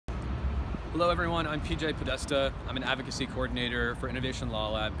Hello everyone, I'm PJ Podesta. I'm an advocacy coordinator for Innovation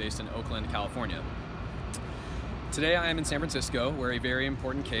Law Lab based in Oakland, California. Today I am in San Francisco, where a very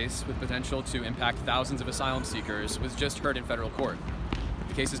important case with potential to impact thousands of asylum seekers was just heard in federal court.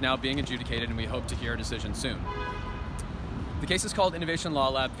 The case is now being adjudicated and we hope to hear a decision soon. The case is called Innovation Law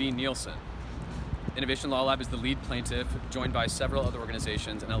Lab v. Nielsen. Innovation Law Lab is the lead plaintiff, joined by several other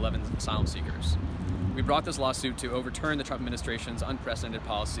organizations and 11 asylum seekers. We brought this lawsuit to overturn the Trump administration's unprecedented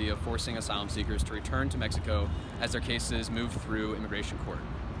policy of forcing asylum seekers to return to Mexico as their cases move through immigration court.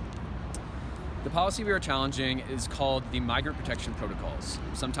 The policy we are challenging is called the Migrant Protection Protocols,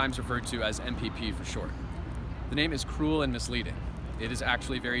 sometimes referred to as MPP for short. The name is cruel and misleading. It is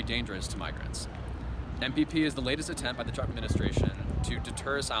actually very dangerous to migrants. MPP is the latest attempt by the Trump administration to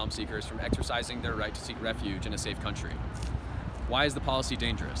deter asylum seekers from exercising their right to seek refuge in a safe country. Why is the policy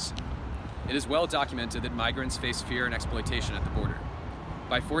dangerous? It is well documented that migrants face fear and exploitation at the border.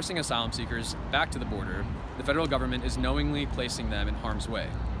 By forcing asylum seekers back to the border, the federal government is knowingly placing them in harm's way.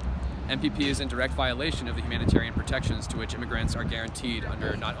 MPP is in direct violation of the humanitarian protections to which immigrants are guaranteed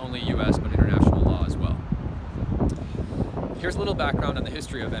under not only U.S. but international law as well. Here's a little background on the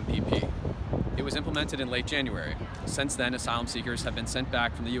history of MPP. It was implemented in late January. Since then, asylum seekers have been sent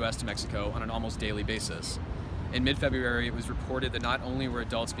back from the U.S. to Mexico on an almost daily basis. In mid-February, it was reported that not only were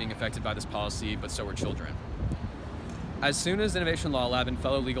adults being affected by this policy, but so were children. As soon as Innovation Law Lab and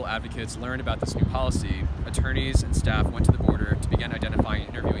fellow legal advocates learned about this new policy, attorneys and staff went to the border to begin identifying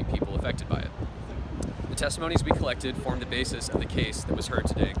and interviewing people affected by it. The testimonies we collected formed the basis of the case that was heard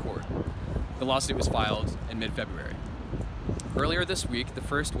today in court. The lawsuit was filed in mid-February. Earlier this week, the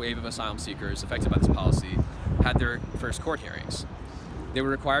first wave of asylum seekers affected by this policy had their first court hearings. They were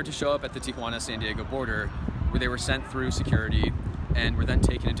required to show up at the Tijuana-San Diego border, where they were sent through security and were then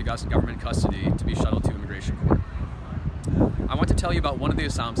taken into government custody to be shuttled to immigration court. I want to tell you about one of the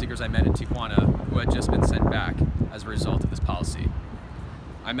asylum seekers I met in Tijuana who had just been sent back as a result of this policy.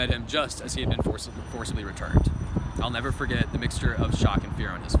 I met him just as he had been forcibly returned. I'll never forget the mixture of shock and fear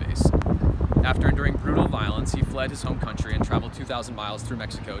on his face. After enduring brutal violence, he fled his home country and traveled 2,000 miles through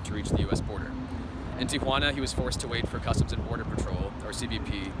Mexico to reach the U.S. border. In Tijuana, he was forced to wait for Customs and Border Patrol, or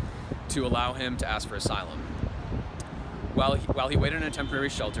CBP, to allow him to ask for asylum. While he waited in a temporary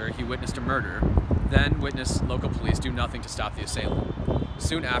shelter, he witnessed a murder, then witnessed local police do nothing to stop the assailant.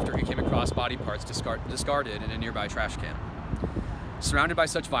 Soon after, he came across body parts discarded in a nearby trash can. Surrounded by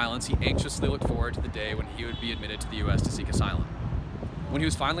such violence, he anxiously looked forward to the day when he would be admitted to the U.S. to seek asylum. When he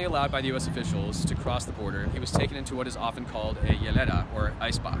was finally allowed by the U.S. officials to cross the border, he was taken into what is often called a hielera, or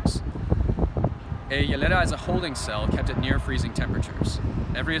icebox. A hielera is a holding cell kept at near freezing temperatures.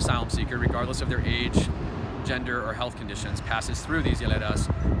 Every asylum seeker, regardless of their age, gender, or health conditions, passes through these hieleras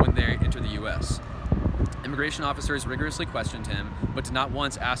when they enter the U.S. Immigration officers rigorously questioned him, but did not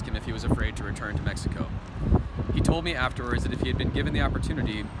once ask him if he was afraid to return to Mexico. He told me afterwards that if he had been given the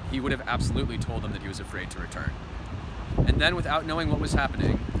opportunity, he would have absolutely told them that he was afraid to return. And then, without knowing what was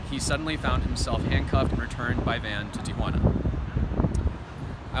happening, he suddenly found himself handcuffed and returned by van to Tijuana.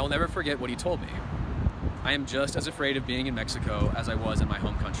 I will never forget what he told me. I am just as afraid of being in Mexico as I was in my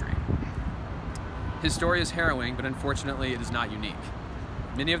home country. His story is harrowing, but unfortunately it is not unique.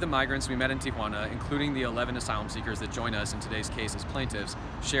 Many of the migrants we met in Tijuana, including the 11 asylum seekers that join us in today's case as plaintiffs,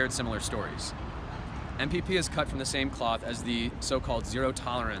 shared similar stories. MPP is cut from the same cloth as the so-called zero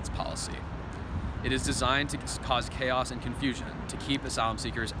tolerance policy. It is designed to cause chaos and confusion, to keep asylum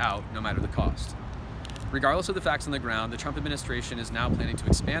seekers out no matter the cost. Regardless of the facts on the ground, the Trump administration is now planning to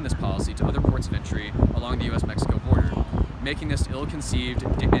expand this policy to other ports of entry along the U.S.-Mexico border, making this ill-conceived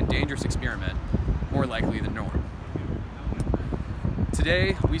and dangerous experiment more likely than norm.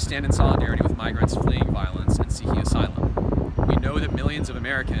 Today, we stand in solidarity with migrants fleeing violence and seeking asylum. We know that millions of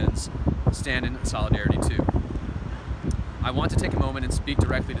Americans stand in solidarity too. I want to take a moment and speak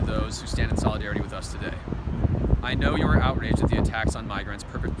directly to those who stand in solidarity with us today. I know you are outraged at the attacks on migrants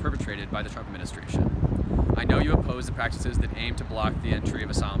perpetrated by the Trump administration. I know you oppose the practices that aim to block the entry of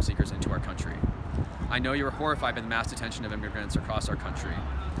asylum seekers into our country. I know you are horrified by the mass detention of immigrants across our country.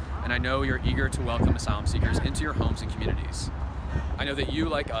 And I know you're eager to welcome asylum seekers into your homes and communities. I know that you,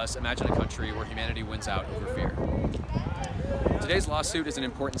 like us, imagine a country where humanity wins out over fear. Today's lawsuit is an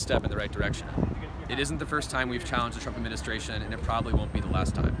important step in the right direction. It isn't the first time we've challenged the Trump administration, and it probably won't be the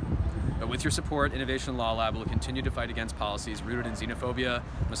last time. But with your support, Innovation Law Lab will continue to fight against policies rooted in xenophobia,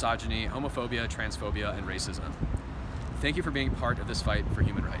 misogyny, homophobia, transphobia, and racism. Thank you for being part of this fight for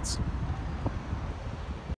human rights.